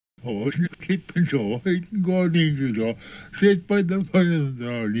我是基本上係我哋叫做設不得分道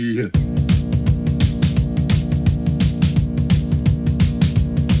理。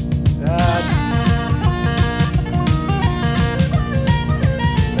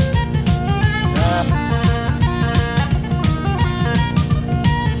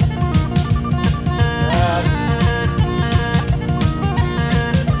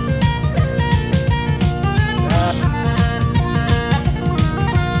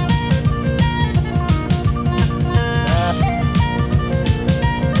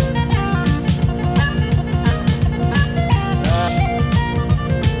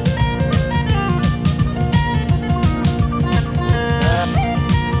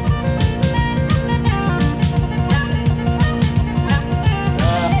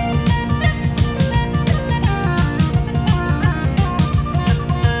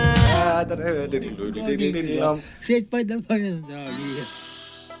Set by the fire.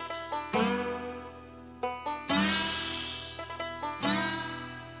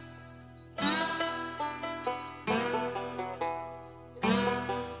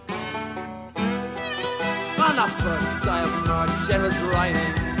 On the first day of March it was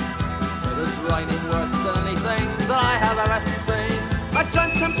raining. It was raining worse than anything that I have ever seen. I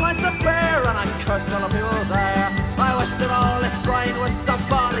drank 10 pints of beer and I cursed all the people there. I wished that all this rain would stop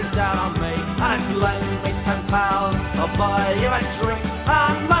falling down on me. And it's lend me £10, I'll buy you a drink,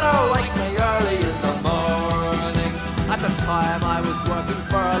 and mother wake me early in the morning. At the time I was working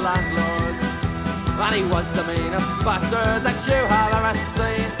for a landlord, and he was the meanest bastard that you have ever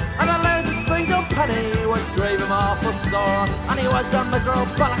seen. And to lose a single penny would grieve him awful sore. And he was a miserable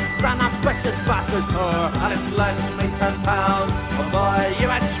bollocks and a bitch's bastard's whore. And it's lend me £10, I'll buy you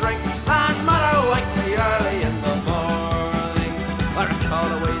a drink, and mother wake me early in the morning. I recall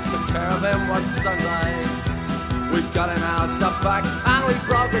that we took care of him one Sunday. We got him out the back and we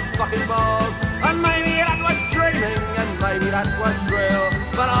broke his fucking balls. And maybe that was dreaming and maybe that was real,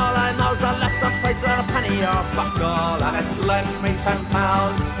 but all I know is I left the place with a penny or fuck all. And it's lend me £10,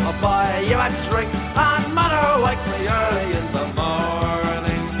 I'll buy you a drink, and mother wake me early in the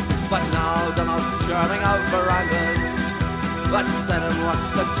morning. But now the most charming of verandas, let's sit and watch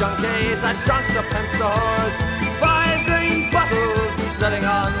the junkies and drunks, the pimps, the whores. 5 green bottles sitting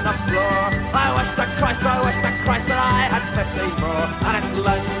on the floor. I wish to Christ that I had 50 more. And it's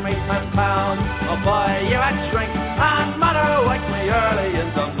lend me £10, I'll buy you a drink, and mother wake me early in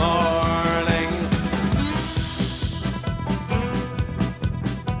the morning.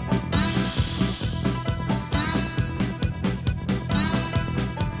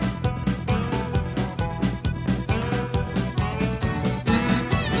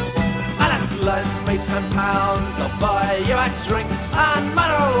 And it's lend me £10, I'll buy you a drink, and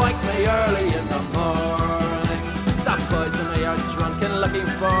mother wake me early in the morning. The boys and me are drunk and looking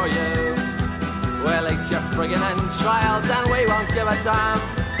for you. We'll eat your friggin' entrails and we won't give a damn.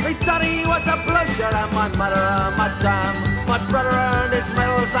 Me daddy was a bloodshed and my mother a madame. My brother earned his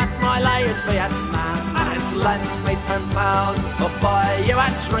medals at my lay in Vietnam. And it's lend me £10, I'll buy you a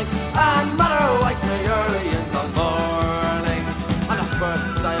drink, and mother wake me early in the morning. On the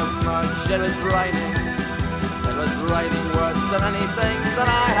first day of March it was raining. It was raining worse than anything that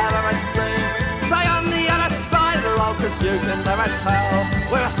I have ever seen. Stay on the other side of the road, cause you can never tell.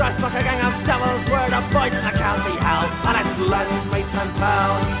 We're dressed like a gang of devils, we're the boys in the county hell. And it's lend me £10,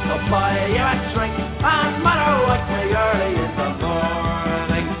 I'll buy you a drink, and mother wake me early in the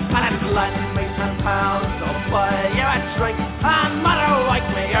morning. And it's lend me £10, I'll buy you a drink, and mother wake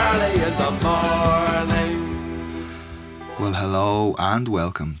me early in the morning. Well, hello and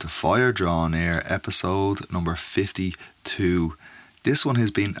welcome to Fire Drawn Air episode number 52. This one has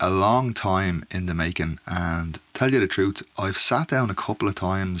been a long time in the making, and tell you the truth, I've sat down a couple of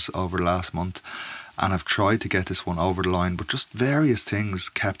times over the last month and I've tried to get this one over the line, but just various things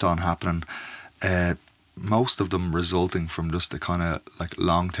kept on happening, most of them resulting from just the kind of like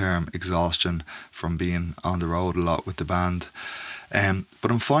long-term exhaustion from being on the road a lot with the band. But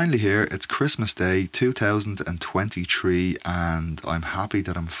I'm finally here. It's Christmas Day 2023, and I'm happy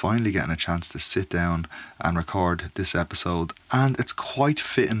that I'm finally getting a chance to sit down and record this episode. And it's quite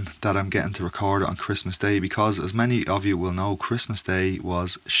fitting that I'm getting to record it on Christmas Day, because as many of you will know, Christmas Day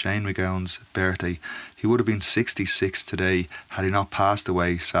was Shane MacGowan's birthday. He would have been 66 today had he not passed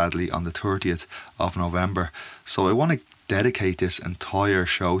away sadly on the 30th of November. So I want to dedicate this entire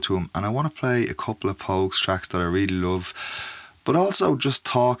show to him, and I want to play a couple of Pogues tracks that I really love, but also just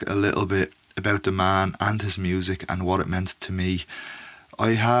talk a little bit about the man and his music and what it meant to me. I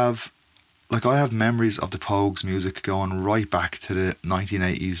have like, I have memories of the Pogues music going right back to the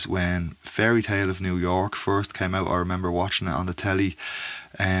 1980s when Fairy Tale of New York first came out. I remember watching it on the telly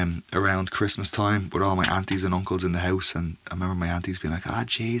around Christmas time with all my aunties and uncles in the house, and I remember my aunties being like, "Ah,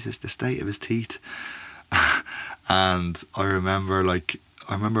 Jesus, the state of his teeth." And I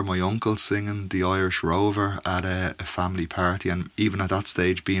remember my uncle singing The Irish Rover at a family party, and even at that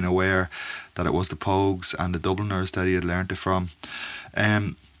stage being aware that it was the Pogues and the Dubliners that he had learnt it from.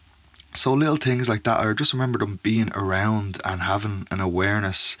 So little things like that, I just remember them being around and having an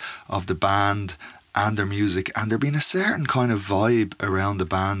awareness of the band and their music, and there being a certain kind of vibe around the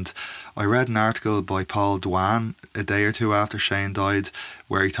band. I read an article by Paul Dwan a day or two after Shane died,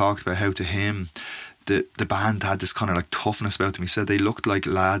 where he talked about how to him the band had this kind of like toughness about them. He said they looked like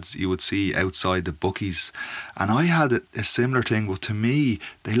lads you would see outside the bookies, and I had a similar thing, but to me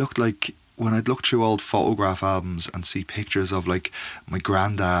they looked like, when I'd look through old photograph albums and see pictures of like my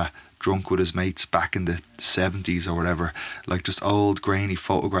granddad drunk with his mates back in the 70s or whatever, like just old grainy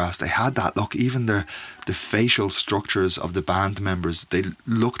photographs, they had that look. Even the facial structures of the band members, they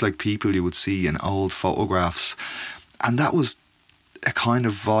looked like people you would see in old photographs, and that was a kind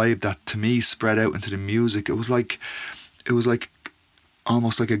of vibe that to me spread out into the music. It was like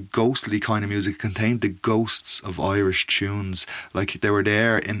almost like a ghostly kind of music. It contained the ghosts of Irish tunes, like they were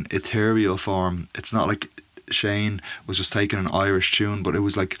there in ethereal form. It's not like Shane was just taking an Irish tune, but it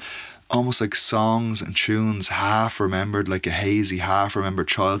was like almost like songs and tunes half remembered, like a hazy half remembered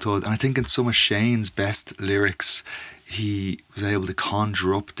childhood. And I think in some of Shane's best lyrics he was able to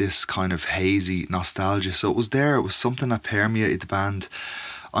conjure up this kind of hazy nostalgia. So it was there, it was something that permeated the band.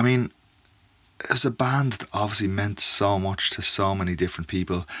 I mean, it was a band that obviously meant so much to so many different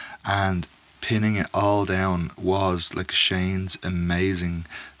people, and pinning it all down was like Shane's amazing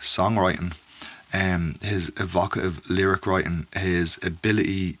songwriting, his evocative lyric writing, his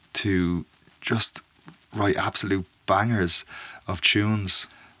ability to just write absolute bangers of tunes.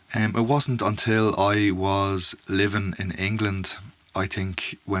 It wasn't until I was living in England, I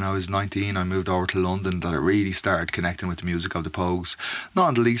think when I was 19, I moved over to London, that I really started connecting with the music of the Pogues. Not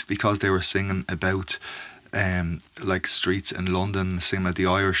in the least because they were singing about like streets in London, singing about the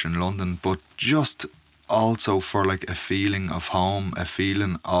Irish in London, but just also for like a feeling of home, a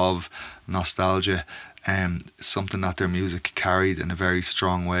feeling of nostalgia, something that their music carried in a very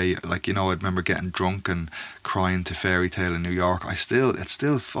strong way. Like, you know, I remember getting drunk and crying to Fairy Tale in New York. It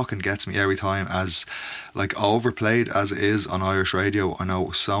still fucking gets me every time, as like overplayed as it is on Irish radio. I know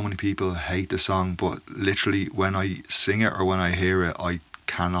so many people hate the song, but literally when I sing it or when I hear it, I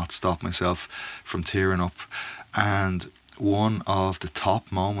cannot stop myself from tearing up. And one of the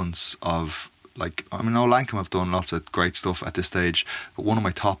top moments of, like, I mean, Lankum have done lots of great stuff at this stage, but one of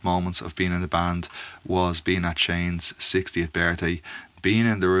my top moments of being in the band was being at Shane's 60th birthday, being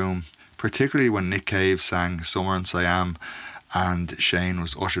in the room, particularly when Nick Cave sang Summer in Siam and Shane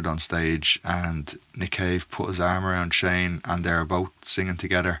was ushered on stage, and Nick Cave put his arm around Shane and they were both singing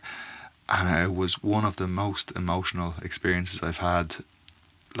together, and it was one of the most emotional experiences I've had,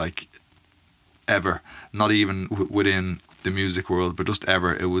 like, ever. Not even within the music world, but just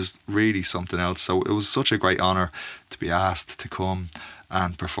ever. It was really something else. So it was such a great honour to be asked to come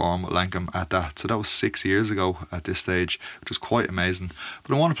and perform with Lankum at that. So that was 6 years ago at this stage, which was quite amazing.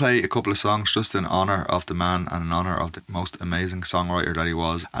 But I want to play a couple of songs just in honour of the man and in honour of the most amazing songwriter that he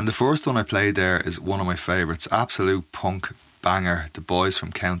was. And the first one I played there is one of my favourites, absolute punk banger, The Boys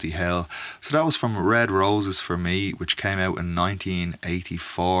from County Hell. So that was from Red Roses for Me, which came out in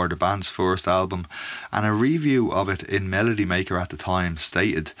 1984, the band's first album, and a review of it in Melody Maker at the time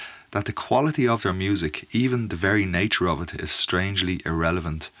stated that the quality of their music, even the very nature of it, is strangely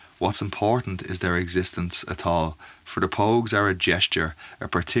irrelevant. What's important is their existence at all. For the Pogues are a gesture, a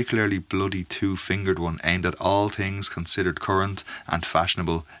particularly bloody two-fingered one aimed at all things considered current and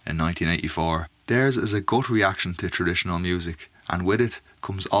fashionable in 1984. Theirs is a gut reaction to traditional music, and with it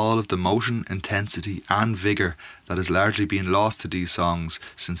comes all of the motion, intensity and vigour that has largely been lost to these songs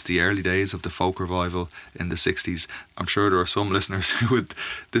since the early days of the folk revival in the 60s. I'm sure there are some listeners who would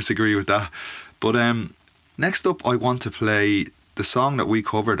disagree with that. But next up I want to play the song that we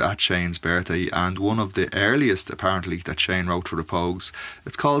covered at Shane's birthday, and one of the earliest apparently that Shane wrote for the Pogues.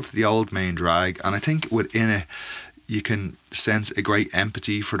 It's called The Old Main Drag, and I think within it you can sense a great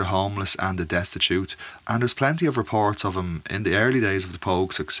empathy for the homeless and the destitute, and there's plenty of reports of him in the early days of the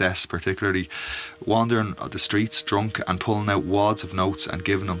Pogues' success, particularly wandering the streets drunk and pulling out wads of notes and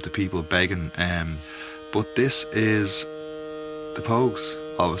giving them to people begging. But this is the Pogues,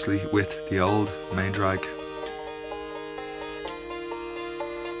 obviously, with The Old Main Drag.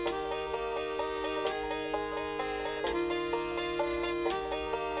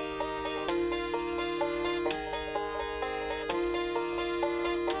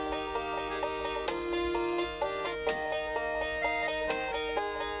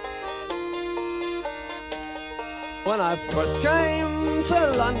 When I first came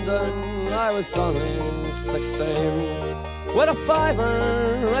to London, I was only 16, with a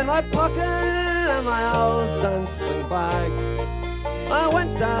fiver in my pocket and my old dancing bag. I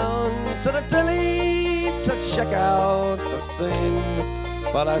went down to the Dilly to check out the scene,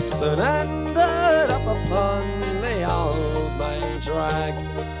 but I soon ended up upon the old main drag.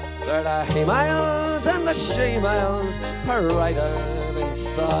 There the he-males and the she-males paraded in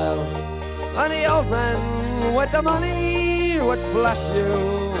style, and the old man with the money would flash you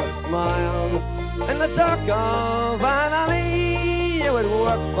a smile. In the dark of an alley you would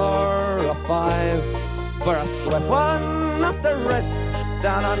work for a five, for a swift one up the wrist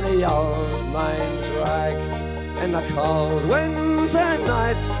down on the old main drag. In the cold winter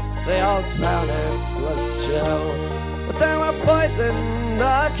nights the old town it was chill, but there were boys in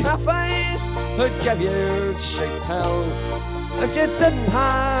the cafes who'd give you cheap pills. If you didn't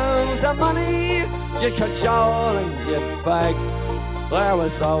have the money, you'd cajole and you'd beg. There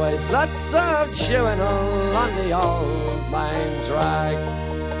was always lots of chewing on the old main drag.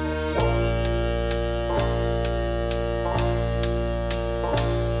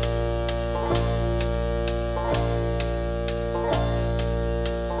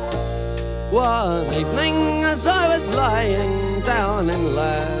 One evening as I was lying down in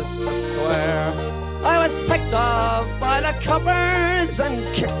Leicester Square, I was picked up by the coppers and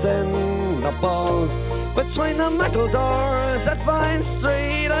kicked in the balls. Between the metal doors at Vine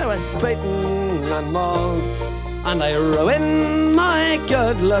Street I was beaten and mauled, and I ruined my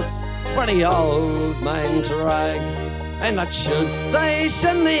good looks for the old main drag. In the tube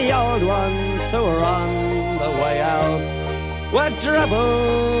station the old ones who were on the way out would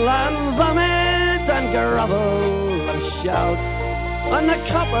dribble and vomit and grovel and shout, and the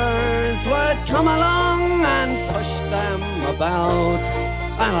coppers would come along and push them about,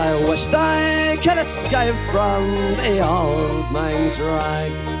 and I wished I could escape from the old main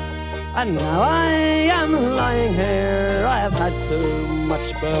drag. And now I am lying here, I have had too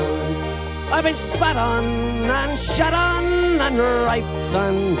much booze. I've been spat on and shot on and raped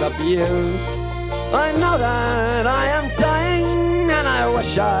and abused. I know that I am dying and I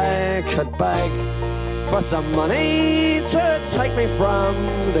wish I could beg for some money to take me from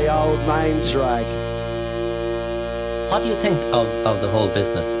the old main drag. What do you think of the whole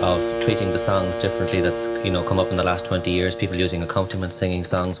business of treating the songs differently that's, you know, come up in the last 20 years, people using accompaniment, singing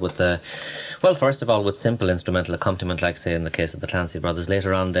songs with the, well, first of all with simple instrumental accompaniment, like say in the case of the Clancy Brothers,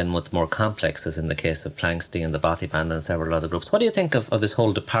 later on then with more complex, as in the case of Planksty and the Bothy Band and several other groups. What do you think of this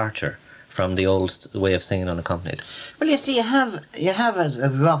whole departure from the old way of singing unaccompanied? Well, you see, you have as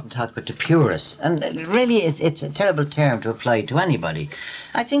we've often talked about, the purists, and really it's a terrible term to apply to anybody.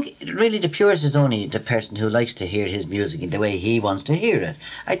 I think really the purist is only the person who likes to hear his music in the way he wants to hear it.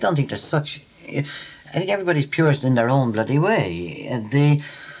 I don't think there's such. I think everybody's purist in their own bloody way.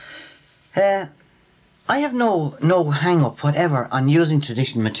 I have no hang up whatever on using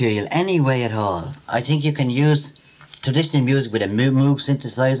traditional material any way at all. I think you can use traditional music with a Moog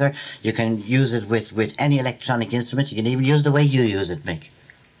synthesizer. You can use it with any electronic instrument. You can even use the way you use it, Mick.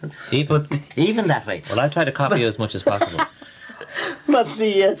 Even that way. Well, I try to copy you as much as possible. But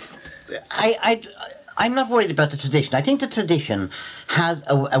I'm not worried about the tradition. I think the tradition has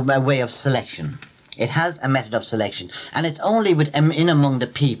a way of selection. It has a method of selection, and it's only in among the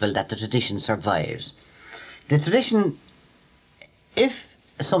people that the tradition survives. The tradition, if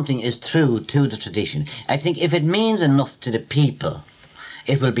something is true to the tradition, I think if it means enough to the people,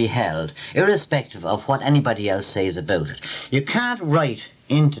 it will be held, irrespective of what anybody else says about it. You can't write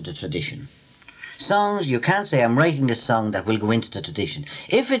into the tradition. Songs, you can't say, I'm writing this song that will go into the tradition.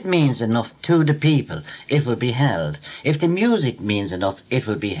 If it means enough to the people, it will be held. If the music means enough, it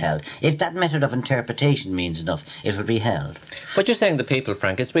will be held. If that method of interpretation means enough, it will be held. But you're saying the people,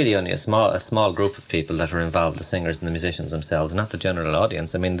 Frank, it's really only a small group of people that are involved, the singers and the musicians themselves, not the general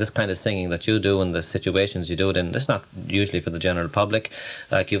audience. I mean, this kind of singing that you do and the situations you do it in, it's not usually for the general public.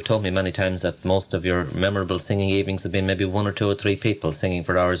 Like you've told me many times that most of your memorable singing evenings have been maybe 1 or 2 or 3 people singing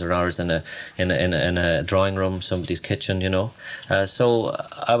for hours or hours in a drawing room, somebody's kitchen, you know. So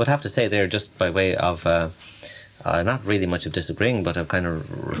I would have to say there, just by way of not really much of disagreeing, but of kind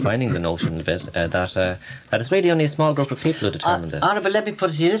of refining the notion a bit, that it's really only a small group of people who determine that. But let me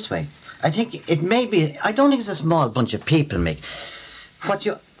put it to you this way. I think it may be, I don't think it's a small bunch of people, Mick.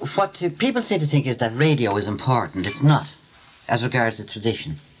 What people seem to think is that radio is important. It's not, as regards the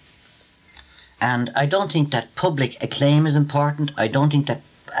tradition. And I don't think that public acclaim is important. I don't think that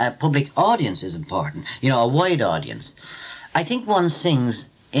public audience is important, you know, a wide audience. I think one sings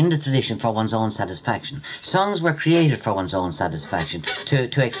in the tradition for one's own satisfaction. Songs were created for one's own satisfaction,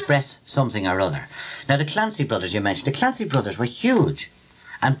 to express something or other. Now, the Clancy Brothers you mentioned, the Clancy Brothers were huge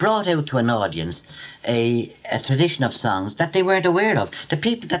and brought out to an audience a tradition of songs that they weren't aware of. The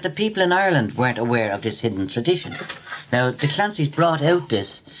people in Ireland weren't aware of this hidden tradition. Now, the Clancy's brought out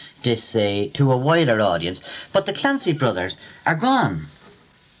this to a wider audience, but the Clancy Brothers are gone.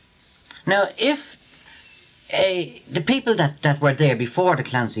 Now, if the people that were there before the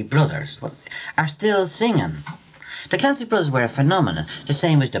Clancy Brothers are still singing. The Clancy Brothers were a phenomenon. The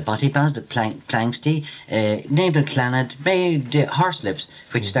same as the Botty Bands, the Planksty, Named Clannad, the Horselips,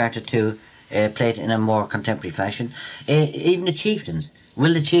 which started to play it in a more contemporary fashion. Even the Chieftains.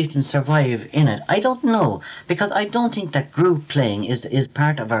 Will the Chieftains survive in it? I don't know, because I don't think that group playing is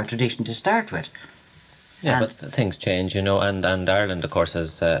part of our tradition to start with. Yeah, but things change, you know, and Ireland, of course,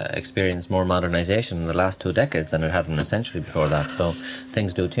 has experienced more modernisation in the last 2 decades than it had in a century before that. So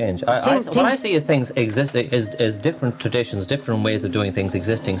things do change. What I see is things existing is different traditions, different ways of doing things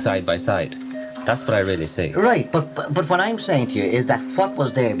existing side by side. That's what I really see. Right, but what I'm saying to you is that what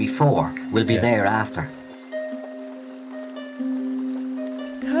was there before will be there after.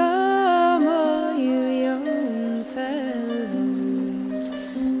 Come, all you young fellows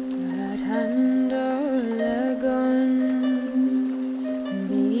that handle a gun,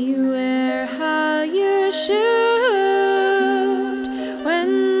 beware how you shoot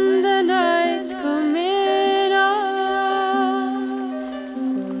when the night's coming on.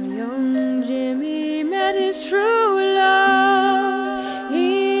 For young Jimmy met his true love,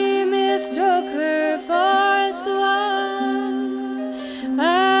 he mistook her for a swan,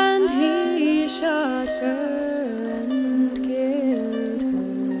 and he shot her and killed her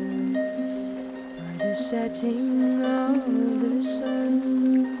by the setting of the sun.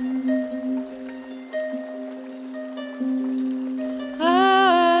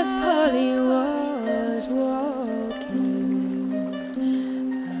 As Polly was walking,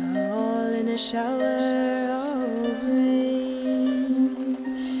 all in a shower of rain,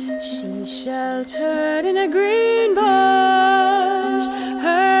 she sheltered in a green bush,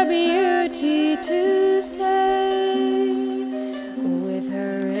 her beauty to save, with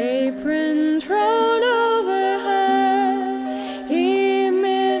her apron thrown over her, he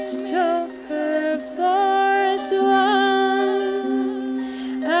mistook her for a swan,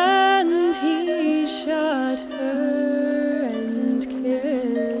 and he shot her and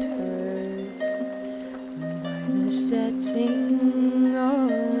killed her by the setting of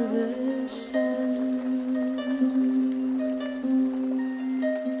the sun.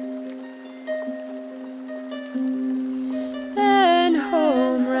 Then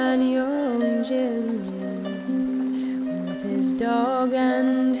home ran young Jim with his dog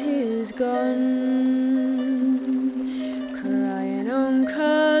and his gun, crying,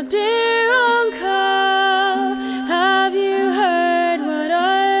 "Uncle, dear uncle, have you heard what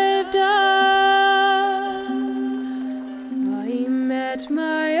I've done? I met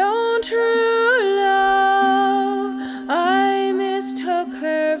my own true love, I mistook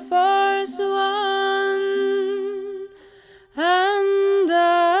her for a swan, and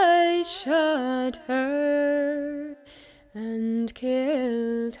I shot her and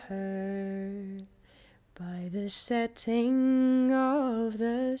killed her by the setting of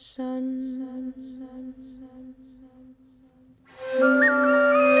the sun."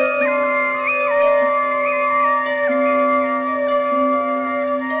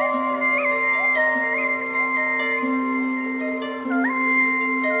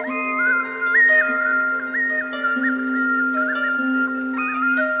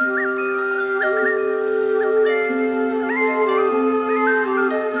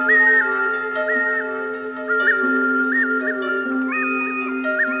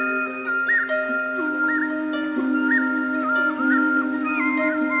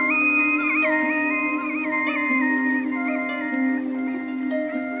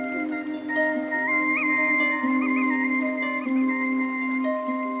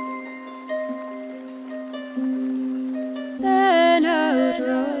 Then out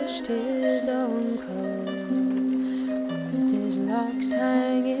rushed his uncle with his locks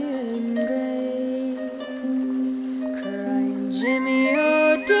hanging grey, crying, "Jimmy,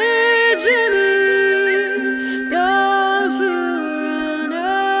 oh dear Jimmy, don't you run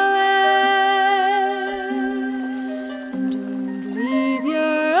away, don't leave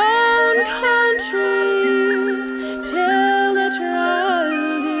your own country till the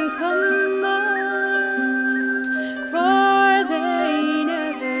trial do come on, for they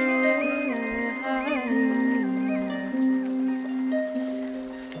never will hang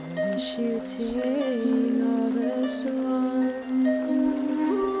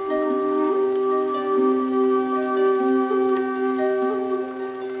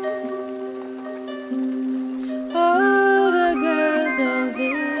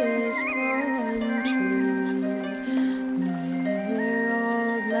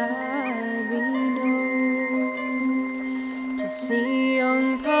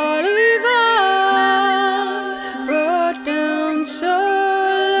young Polly Vaughan brought down so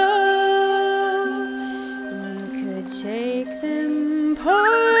low. You could take them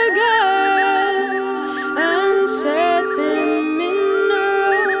poor girls and set them in a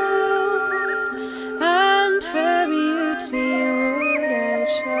row, and her beauty would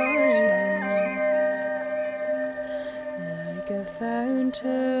outshine like a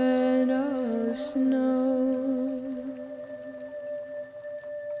fountain of snow.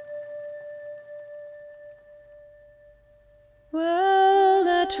 Well,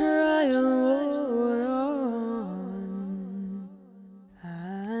 the trial wore on,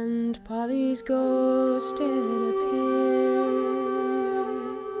 and Polly's ghost did appear,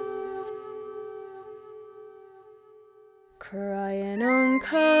 crying,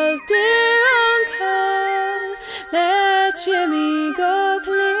 "Uncle, dear uncle, let Jimmy go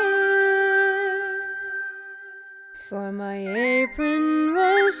clear, for my apron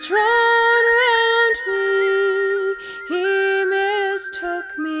was thrown round me, he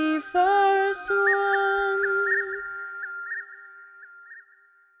mistook me for swan,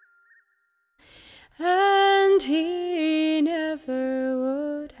 and he never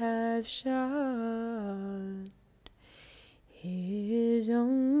would have shot his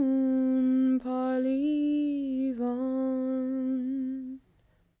own Polly Vaughan."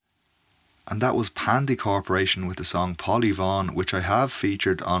 And that was Pandy Corporation with the song Polly Vaughan, which I have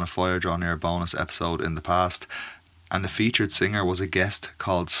featured on a Fire Drawn Air bonus episode in the past. And the featured singer was a guest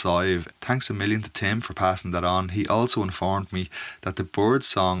called Sive. Thanks a million to Tim for passing that on. He also informed me that the Birds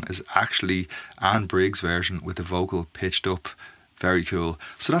song is actually Anne Briggs' version with the vocal pitched up. Very cool.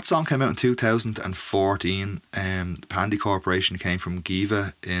 So that song came out in 2014. Pandy Corporation came from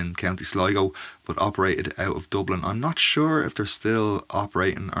Giva in County Sligo, but operated out of Dublin. I'm not sure if they're still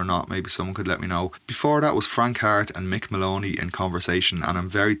operating or not. Maybe someone could let me know. Before that was Frank Hart and Mick Maloney in conversation, and I'm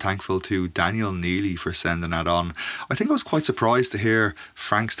very thankful to Daniel Neely for sending that on. I think I was quite surprised to hear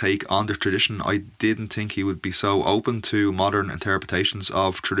Frank's take on the tradition. I didn't think he would be so open to modern interpretations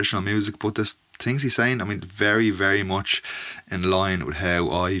of traditional music, but this things he's saying, I mean, very, very much in line with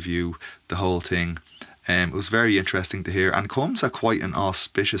how I view the whole thing. It was very interesting to hear, and comes at quite an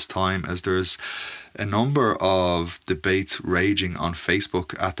auspicious time, as there's a number of debates raging on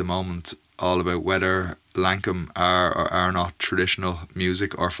Facebook at the moment all about whether Lankum are or are not traditional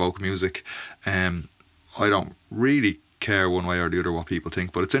music or folk music. I don't really care one way or the other what people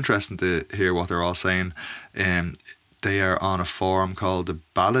think, but it's interesting to hear what they're all saying. They are on a forum called the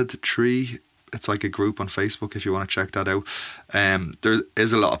Ballad Tree. It's like a group on Facebook if you want to check that out. There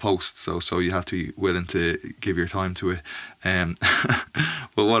is a lot of posts, so you have to be willing to give your time to it.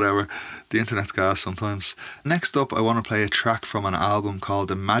 But whatever, the internet's gas sometimes. Next up, I want to play a track from an album called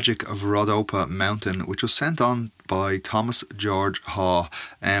The Magic of Rhodope Mountain, which was sent on by Thomas George Haw.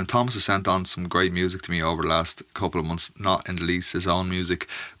 Thomas has sent on some great music to me over the last couple of months, not in the least his own music,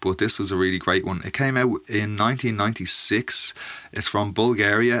 but this was a really great one. It came out in 1996. It's from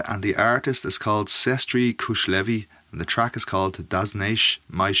Bulgaria, and the artist is called Sestri Kushlevi, and the track is called Dazneish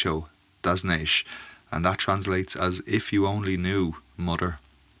Maisho, Dazneish, and that translates as "If You Only Knew, Mother."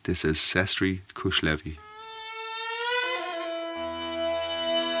 This is Sestri Kushlevi.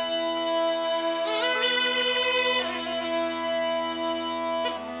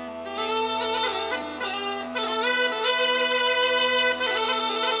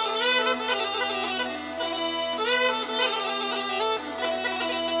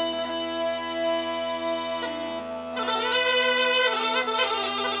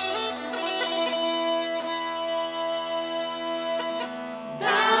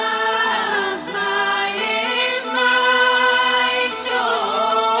 Dazneish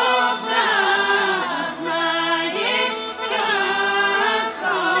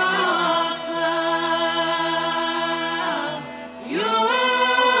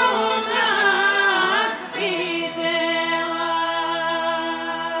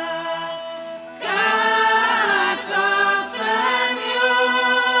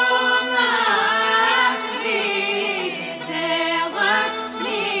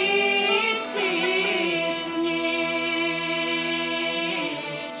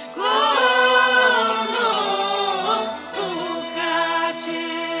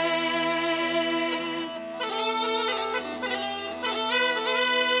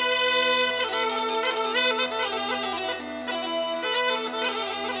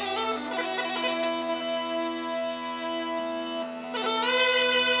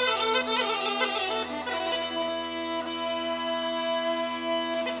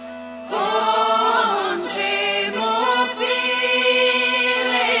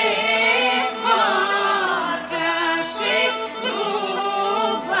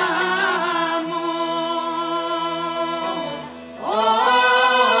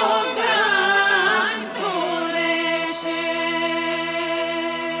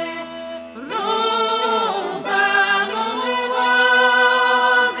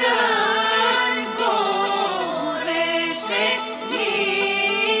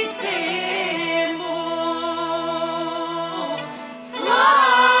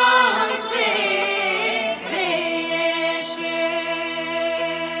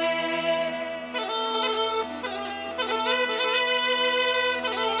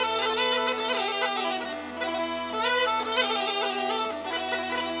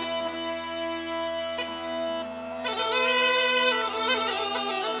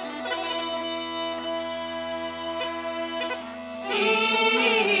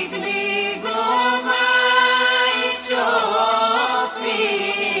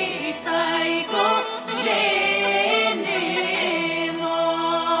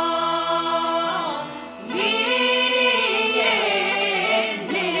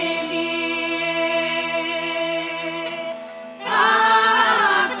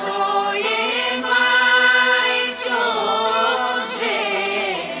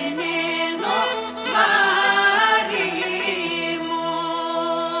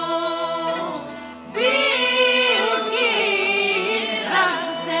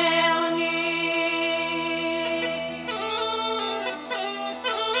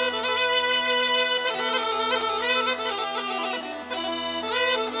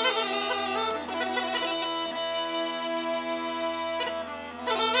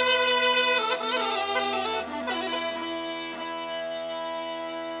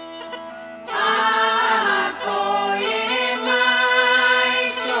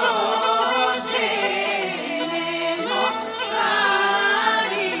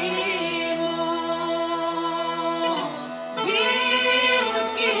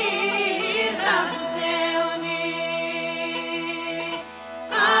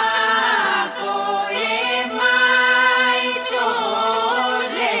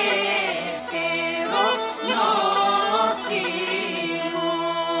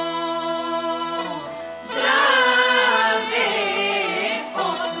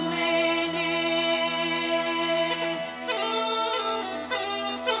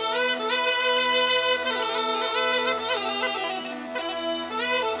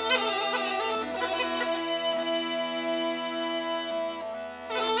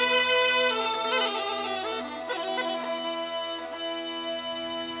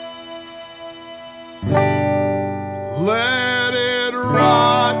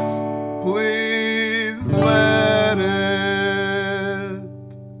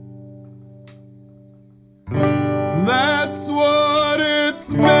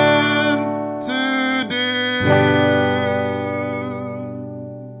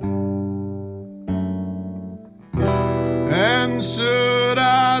And should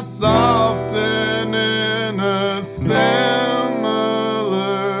I soften in a similar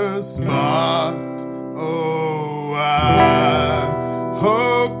spot? Oh, I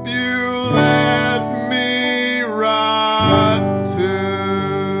hope you let me rot too.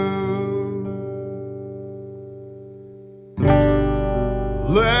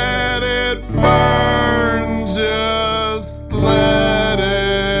 Let it burn, just let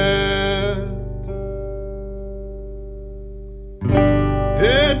it.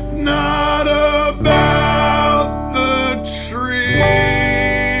 It's not about the tree.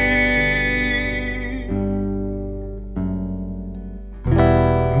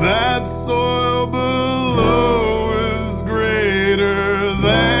 That soil below is greater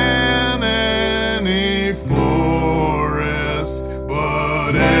than any forest,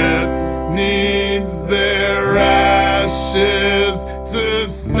 but it needs their ashes to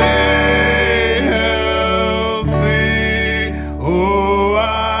stay healthy. Oh,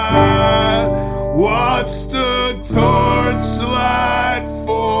 I watched a torchlight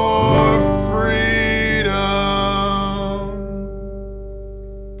for freedom,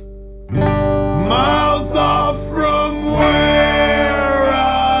 miles off from where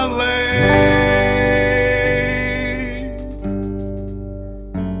I lay.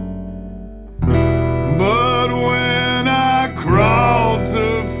 But when I crawled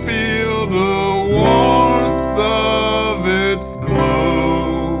to feel the warmth of its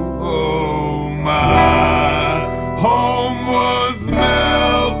glow, oh, my home was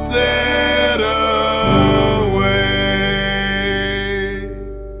melted away.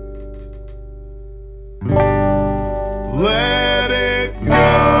 Let it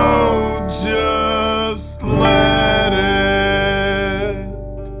go, just let it.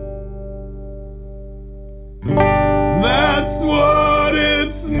 That's what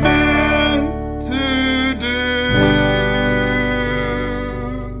it's meant to do.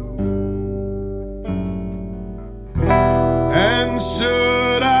 And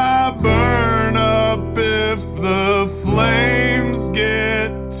should I burn up if the flames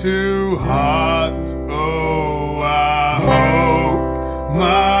get too hot? Oh, I hope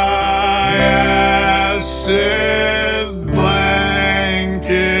my ashes blanket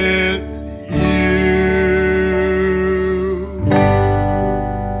you.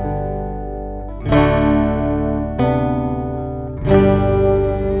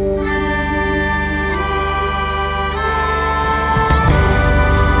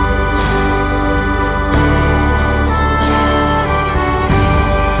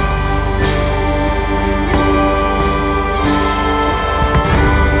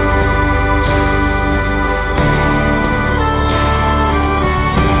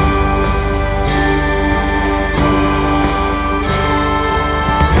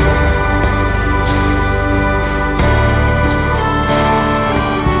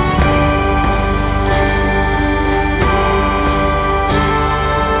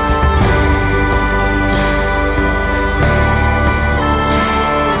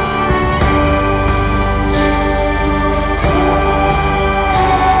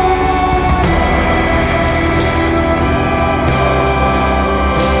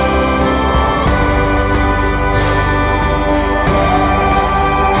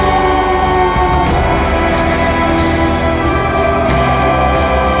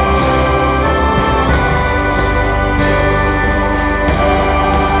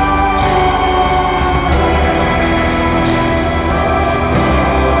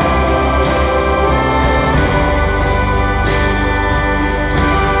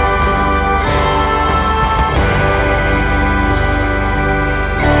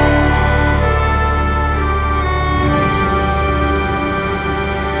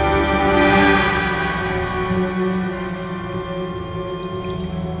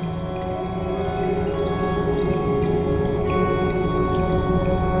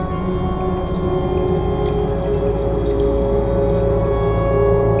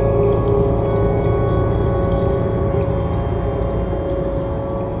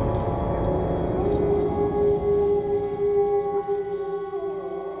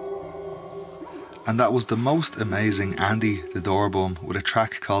 And that was the most amazing Andy the Doorbum with a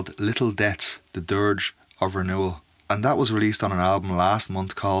track called Little Deaths, the Dirge of Renewal. And that was released on an album last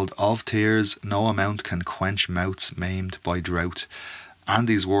month called Of Tears No Amount Can Quench Mouths Maimed by Drought.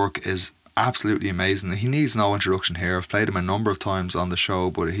 Andy's work is absolutely amazing. He needs no introduction here. I've played him a number of times on the show,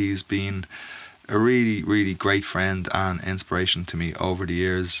 but he's been a really, really great friend and inspiration to me over the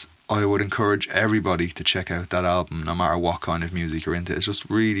years. I would encourage everybody to check out that album, no matter what kind of music you're into. It's just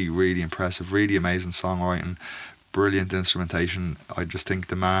really, really impressive, really amazing songwriting, brilliant instrumentation. I just think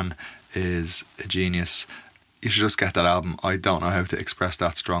the man is a genius. You should just get that album. I don't know how to express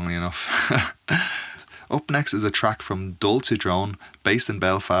that strongly enough. Up next is a track from Dulcidrone, based in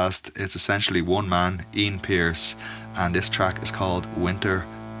Belfast. It's essentially one man, Ian Pearce, and this track is called Winter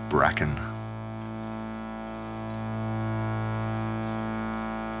Bracken.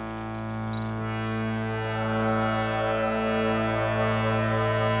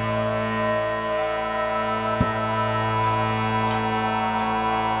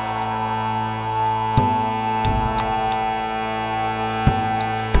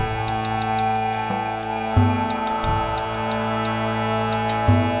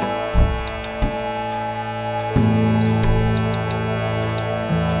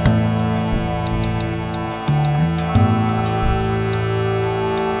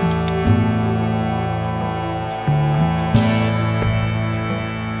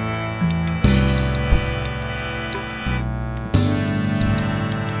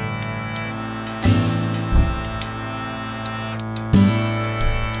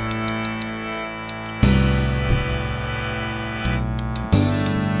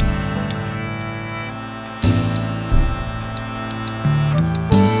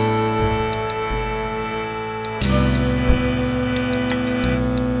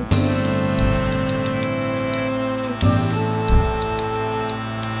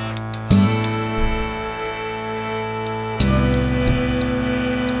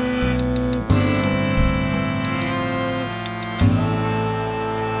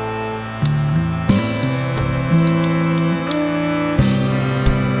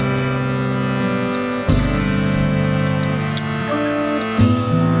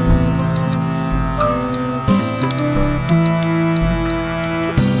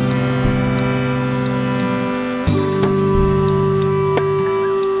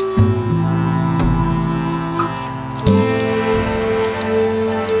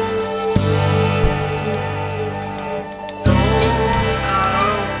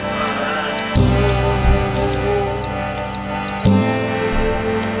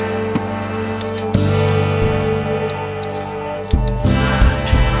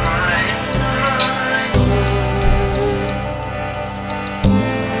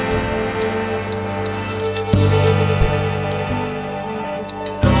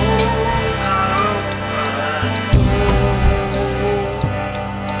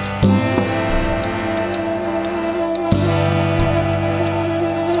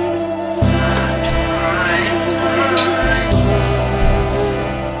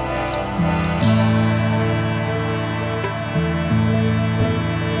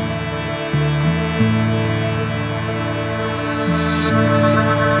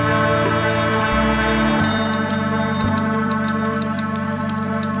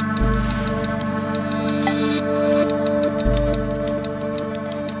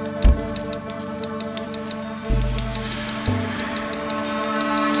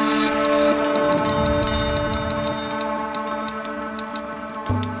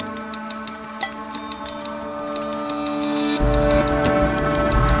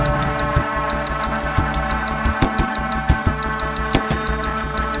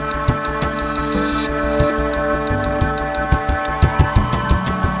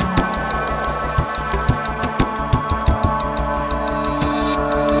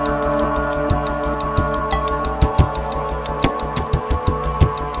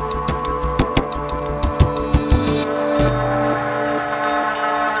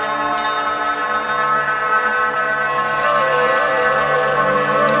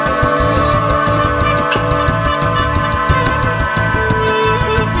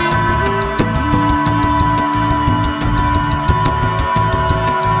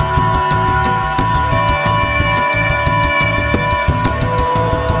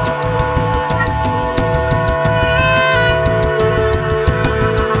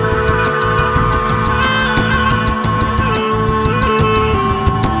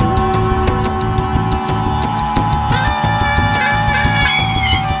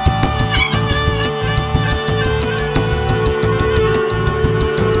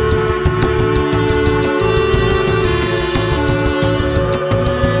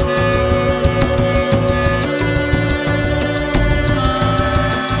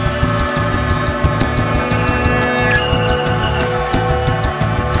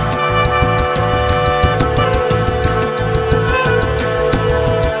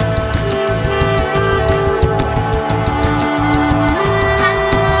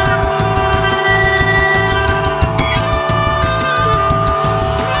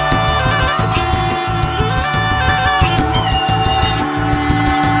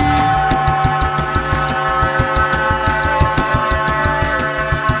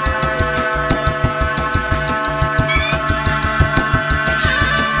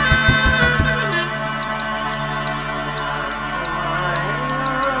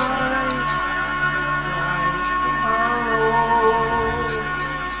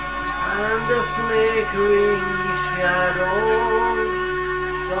 the flickering shadows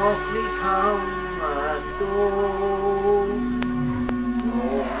softly come and go.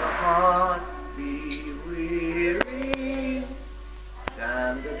 Though the heart be weary,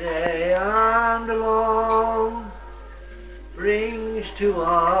 and the day and long brings to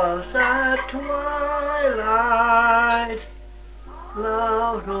us at twilight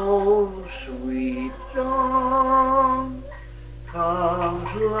love's old sweet song.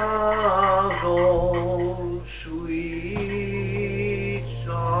 Comes love's old sweet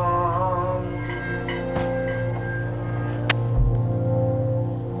song.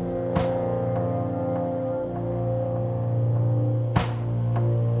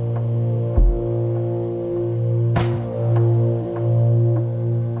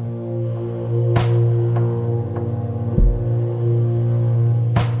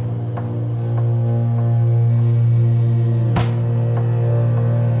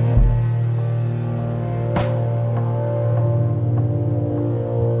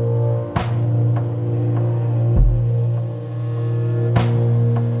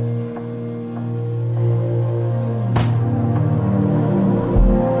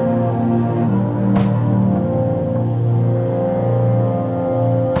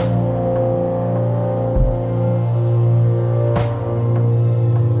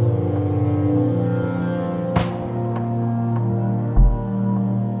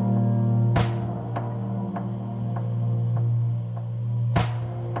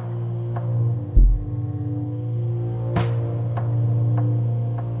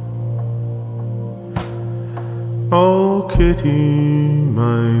 Oh, Kitty,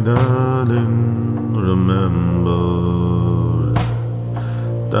 my darling, remember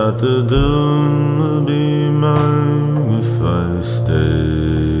that the doom will be mine if I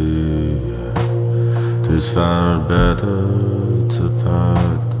stay. 'Tis far better to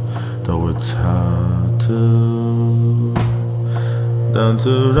part, though it's hard to, than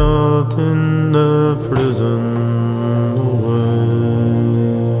to rot in the prison away.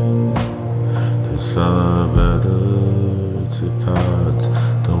 'Tis far better to part,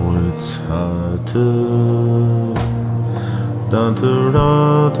 though it's hard to, than to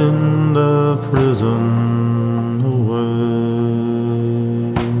rot in the prison away.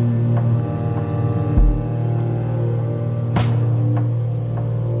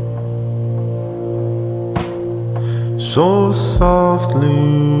 So softly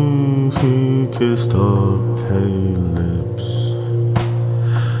he kissed her pale lips.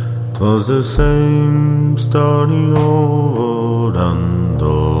 'Twas the same story over and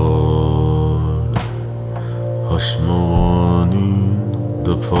o'er. Hush, my warning,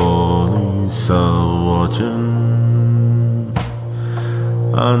 the police are watching,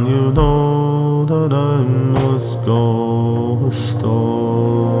 and you know that I must go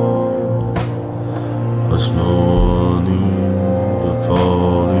stone. Hush, my warning, the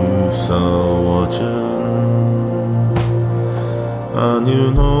police are watching, and you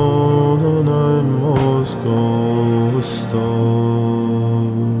know that I must go stone.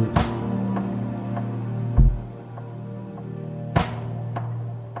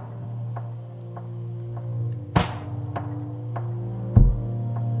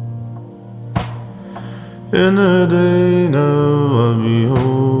 In a day now I'll be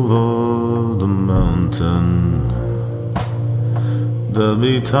over the mountain. There'll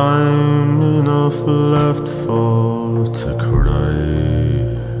be time enough left for to cry.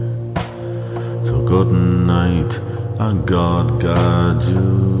 So good night, and God guard you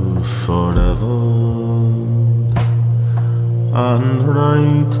forever. And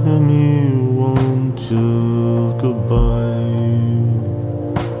write to me, won't you, goodbye.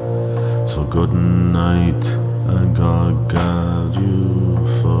 So good night, and God guard you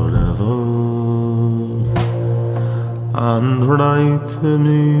forever. And write to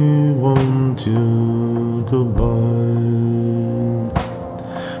me, won't you, goodbye.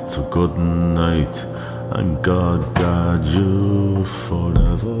 So good night, and God guard you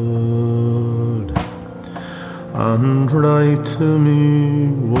forever. And write to me,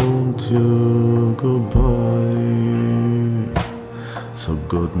 won't you, goodbye. So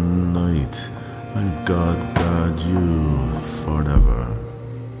good night, and God guard you forever.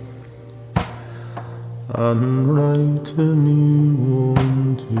 And write to me,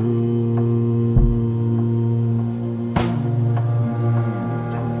 won't you?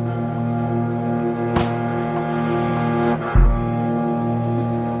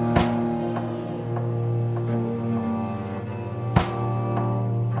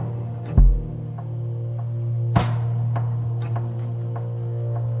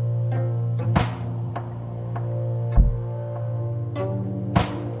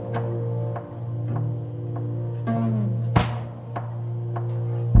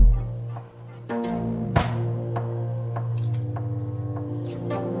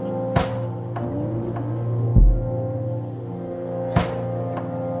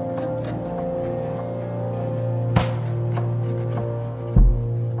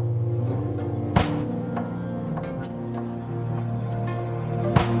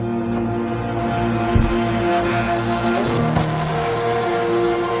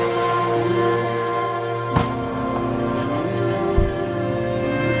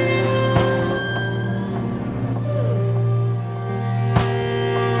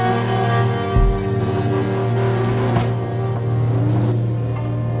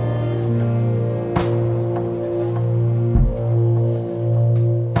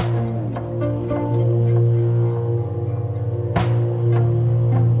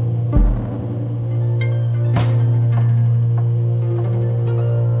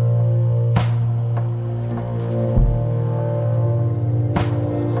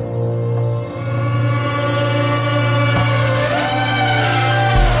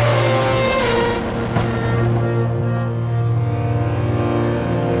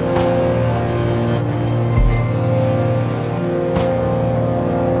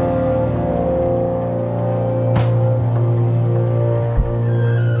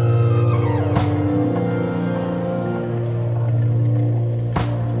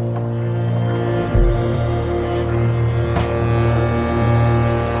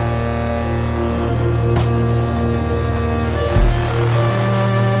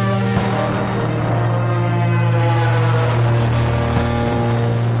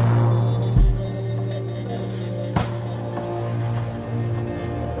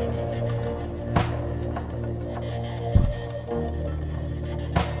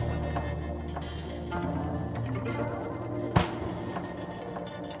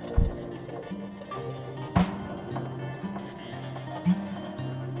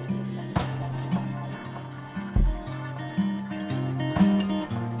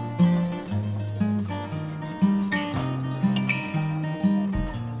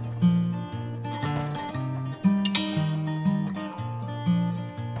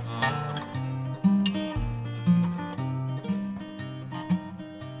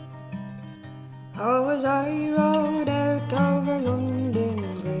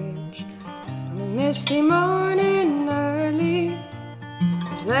 misty morning early,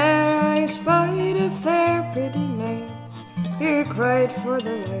 was there I spied a fair pretty maid, who cried for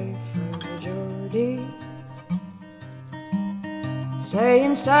the life of a Geordie,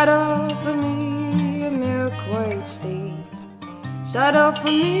 saying, saddle for me a milk white steed, saddle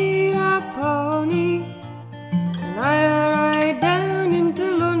for me a pony, and I'll ride down into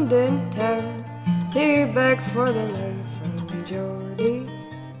London town to beg for the life of me Geordie.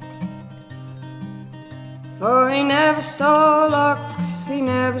 For he never stole ox, he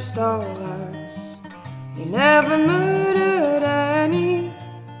never stole ass, he never murdered any,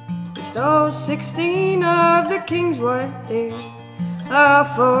 he stole 16 of the king's wild deer,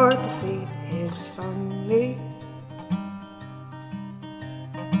 for to feed his family.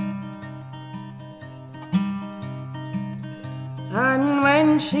 And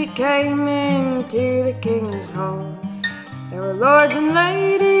when she came into the king's hall, there were lords and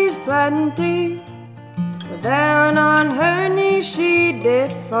ladies plenty, but down on her knees she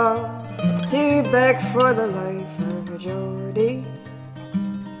did fall, to beg for the life of a Geordie,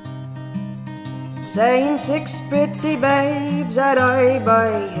 saying, 6 pretty babes had I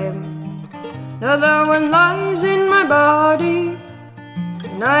by him, another one lies in my body,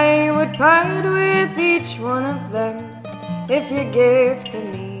 and I would part with each one of them if you give to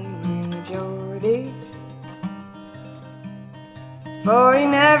me my Geordie. For he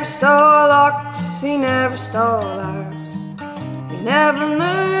never stole ox, he never stole ass, he never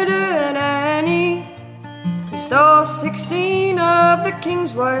murdered any, he stole 16 of the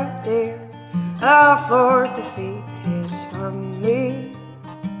king's wild deer, for to feed his family.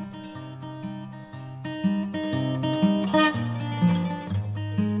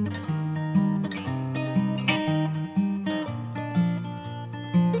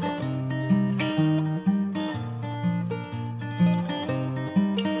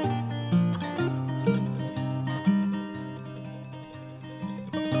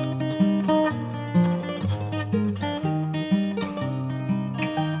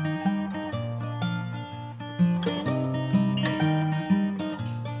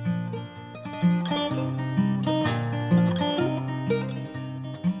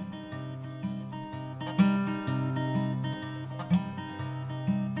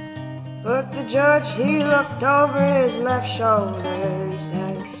 But the judge, he looked over his left shoulder, he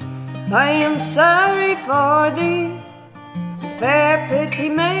says, I am sorry for thee, the fair pretty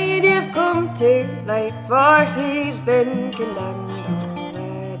maid, you've come too late, for he's been condemned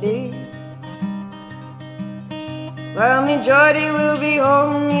already. Well, me Geordie will be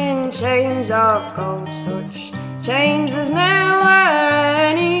hung in chains of gold, such chains as now are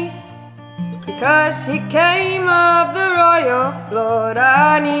any, because he came of the royal blood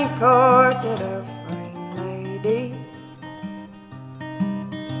and he courted a fine lady.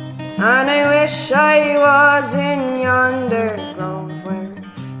 And I wish I was in yonder grove where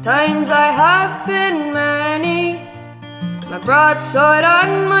times I have been many, my broadsword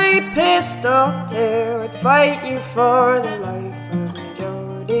and my pistol too would fight you for the life of me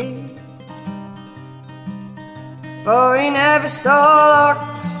Geordie. For he never stole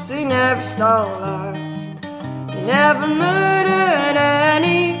ox, he never stole ass, he never murdered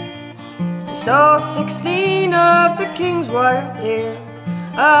any, he stole 16 of the king's wild deer,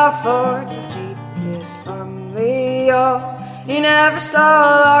 for to feed his family. Oh, he never stole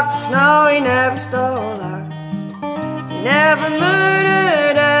ox, no, he never stole ass, he never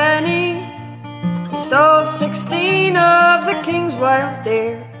murdered any, he stole 16 of the king's wild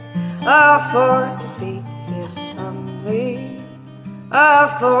deer, for to feed his family.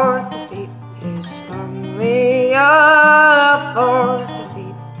 For to feed his family, for to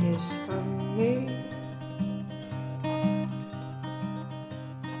feed his family.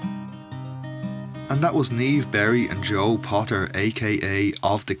 And that was Niamh Berry and Joe Potter, aka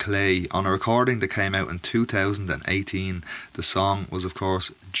Of the Clay, on a recording that came out in 2018. The song was, of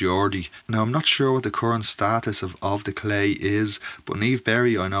course, Geordie. Now, I'm not sure what the current status of the Clay is, but Niamh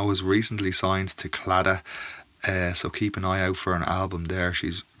Berry, I know, has recently signed to Claddagh. So keep an eye out for an album there.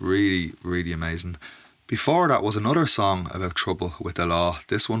 She's really, really amazing. Before that was another song about trouble with the law,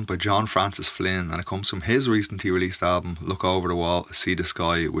 this one by John Francis Flynn, and it comes from his recently released album Look Over the Wall, See the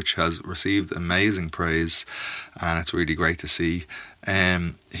Sky, which has received amazing praise, and it's really great to see.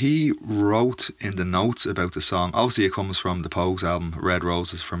 He wrote in the notes about the song, obviously it comes from the Pogues album Red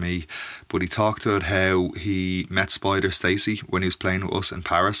Roses for Me, but he talked about how he met Spider Stacy when he was playing with us in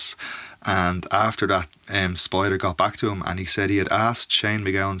Paris, and after that Spider got back to him and he said he had asked Shane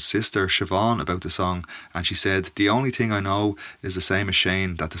MacGowan's sister Siobhan about the song, and she said, the only thing I know is the same as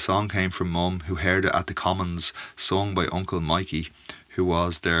Shane, that the song came from Mum, who heard it at the Commons sung by Uncle Mikey, who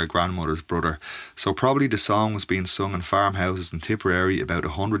was their grandmother's brother. So probably the song was being sung in farmhouses in Tipperary about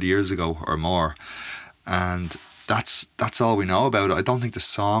 100 years ago or more. And that's all we know about it. I don't think the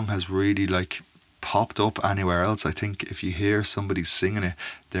song has really like popped up anywhere else. I think if you hear somebody singing it,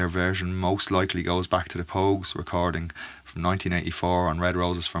 their version most likely goes back to the Pogues recording from 1984 on Red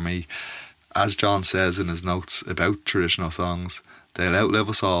Roses for Me. As John says in his notes about traditional songs, they'll outlive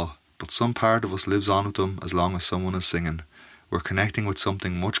us all, but some part of us lives on with them as long as someone is singing. We're connecting with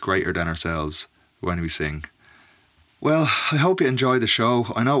something much greater than ourselves when we sing. Well, I hope you enjoyed the show.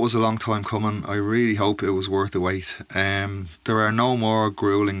 I know it was a long time coming. I really hope it was worth the wait. There are no more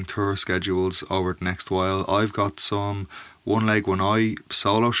grueling tour schedules over the next while. I've got some One Leg One Eye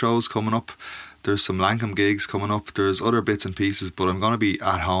solo shows coming up. There's some Lankham gigs coming up. There's other bits and pieces, but I'm going to be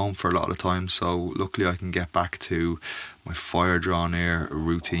at home for a lot of the time, so luckily I can get back to my Fire Draw Near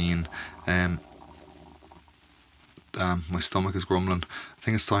routine. My stomach is grumbling. I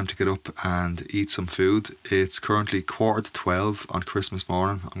think it's time to get up and eat some food. It's currently 11:45 on Christmas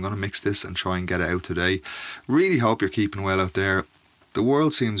morning. I'm going to mix this and try and get it out today. Really hope you're keeping well out there. The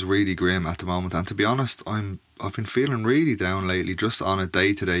world seems really grim at the moment, and to be honest, I've been feeling really down lately, just on a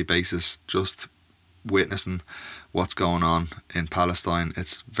day-to-day basis, just witnessing what's going on in Palestine.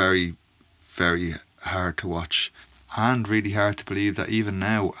 It's very, very hard to watch, and really hard to believe that even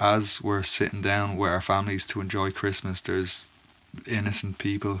now, as we're sitting down with our families to enjoy Christmas, there's innocent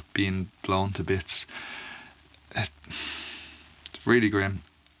people being blown to bits. It's really grim,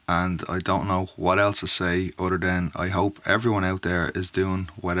 and I don't know what else to say other than I hope everyone out there is doing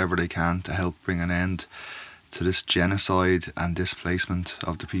whatever they can to help bring an end to this genocide and displacement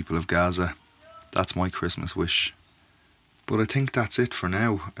of the people of Gaza. That's my Christmas wish. But I think that's it for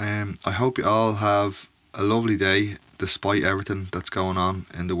now. I hope you all have a lovely day despite everything that's going on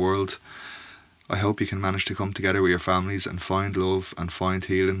in the world. I hope you can manage to come together with your families and find love and find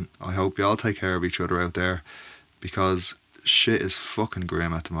healing. I hope you all take care of each other out there, because shit is fucking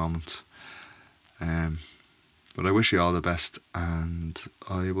grim at the moment. But I wish you all the best, and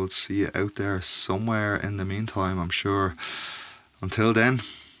I will see you out there somewhere in the meantime, I'm sure. Until then,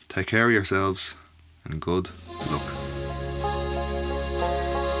 take care of yourselves, and good luck.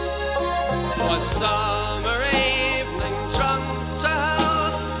 One summer evening, drunk to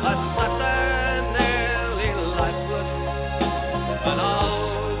hell, I sat there nearly lifeless. An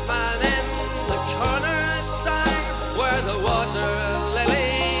old man in the corner sang where the water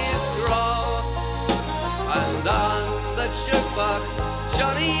lilies grow, and on the jukebox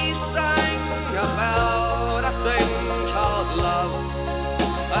Johnny sang about a thing called love.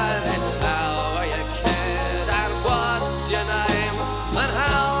 And it's how are you, kid, and what's your name, and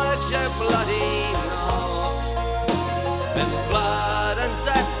how would you bloody know? In blood and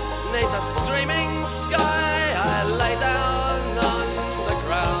death, 'neath a screaming sky, I lay down on the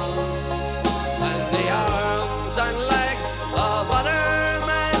ground, and the arms and legs of other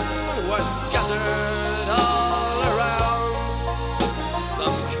men were scattered all around.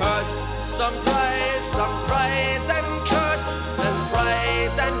 Some cursed, some prayed, then cursed, then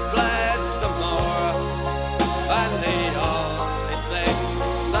prayed, then bled some more. And the only thing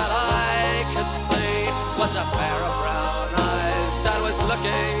that I could see was a pair of brown eyes that was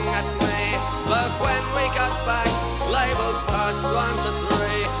looking at me. But when we got back, labeled parts 1 to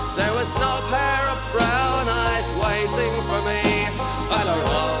 3, there was no pair of brown eyes waiting for me. And a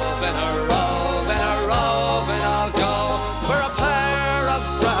robe, and a robe, and a robe, and I'll go for a pair of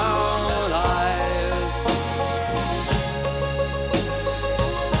brown eyes.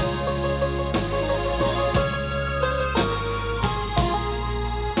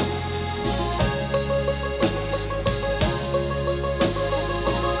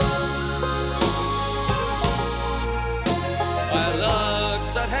 I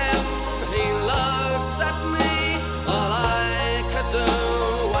looked at him, he looked at me. All I could do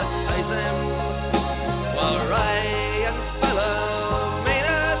was hate him. While Ray and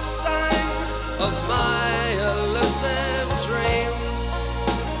Philomena sang of my elusive dreams,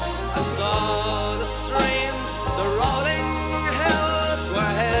 I saw the streams, the rolling hills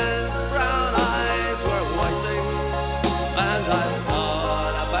where his brown eyes were waiting, and I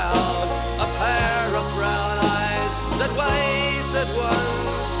thought about a pair of brown eyes that waited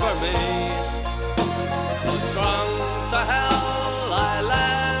once for me. So drunk to hell, I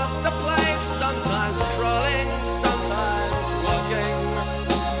left the place, sometimes crawling, sometimes walking.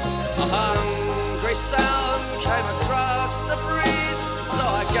 A hungry sound came across the breeze, so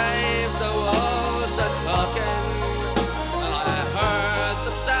I gave the walls a talking, and I heard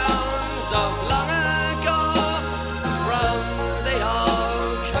the sounds of long ago from the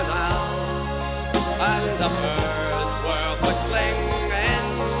old canal, and the birds were whistling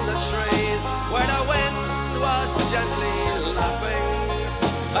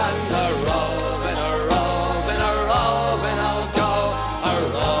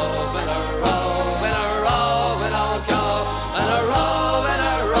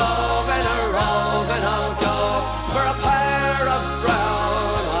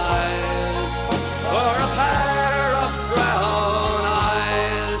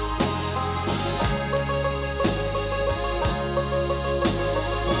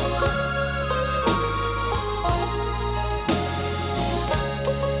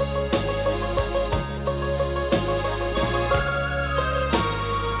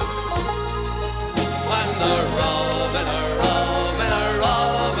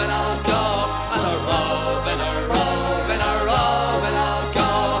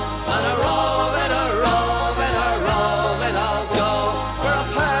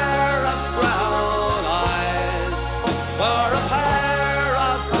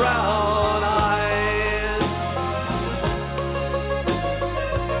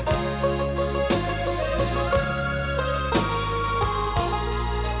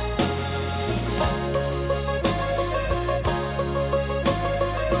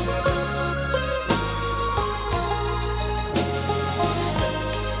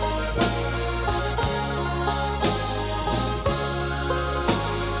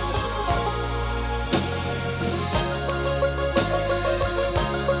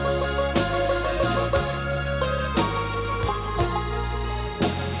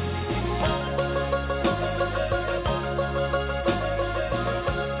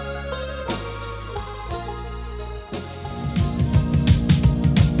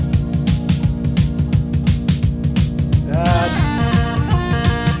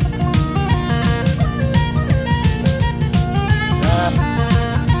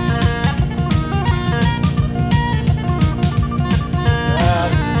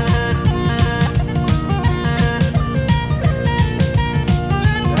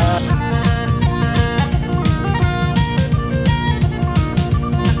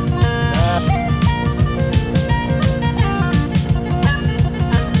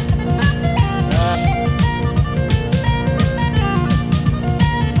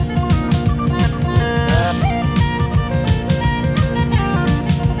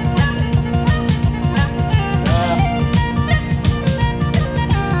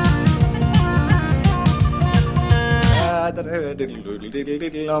diddle diddle diddle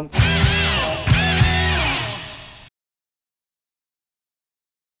diddle